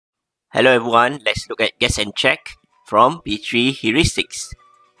Hello everyone, let's look at Guess and Check from P3 Heuristics.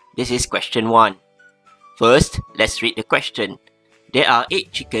 This is question 1. First, let's read the question. There are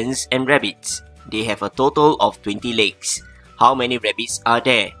 8 chickens and rabbits. They have a total of 20 legs. How many rabbits are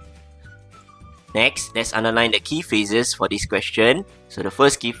there? Next, let's underline the key phrases for this question. So the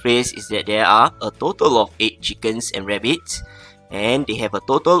first key phrase is that there are a total of 8 chickens and rabbits and they have a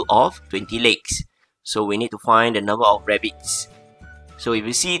total of 20 legs. So we need to find the number of rabbits. So if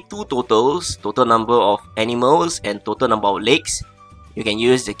you see two totals, total number of animals and total number of legs, you can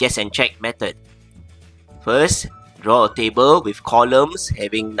use the guess and check method. First, draw a table with columns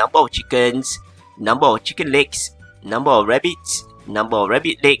having number of chickens, number of chicken legs, number of rabbits, number of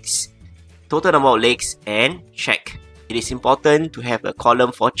rabbit legs, total number of legs, and check. It is important to have a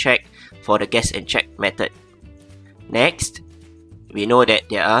column for check for the guess and check method. Next, we know that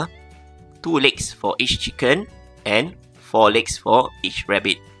there are 2 legs for each chicken and 4 legs for each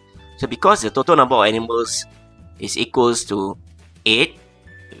rabbit. So because the total number of animals is equals to 8,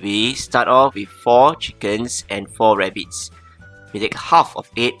 we start off with 4 chickens and 4 rabbits. We take half of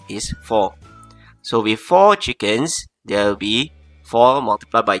 8 is 4. So with 4 chickens, there will be 4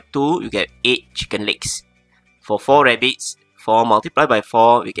 multiplied by 2, you get 8 chicken legs. For 4 rabbits, 4 multiplied by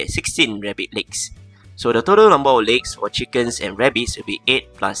 4, we get 16 rabbit legs. So the total number of legs for chickens and rabbits will be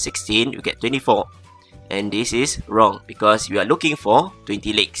 8 plus 16, you get 24. And this is wrong because we are looking for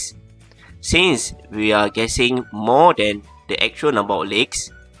 20 legs. Since we are guessing more than the actual number of legs,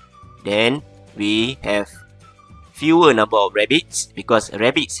 then we have fewer number of rabbits because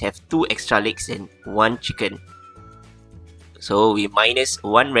rabbits have 2 extra legs than 1 chicken. So we minus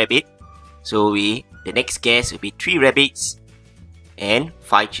 1 rabbit. So the next guess will be 3 rabbits and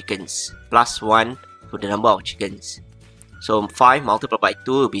 5 chickens plus 1 for the number of chickens. So 5 multiplied by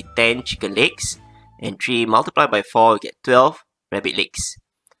 2 will be 10 chicken legs. And 3 multiplied by 4, we get 12 rabbit legs.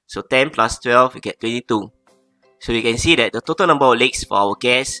 So 10 plus 12, we get 22. So you can see that the total number of legs for our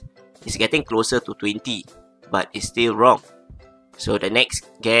guess is getting closer to 20, but it's still wrong. So the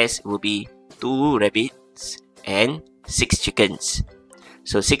next guess will be 2 rabbits and 6 chickens.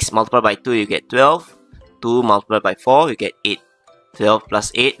 So 6 multiplied by 2, you get 12. 2 multiplied by 4, you get 8. 12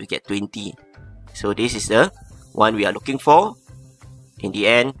 plus 8, we get 20. So this is the one we are looking for. In the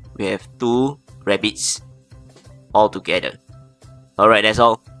end, we have 2 rabbits all together. Alright, that's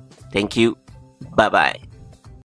all. Thank you. Bye bye.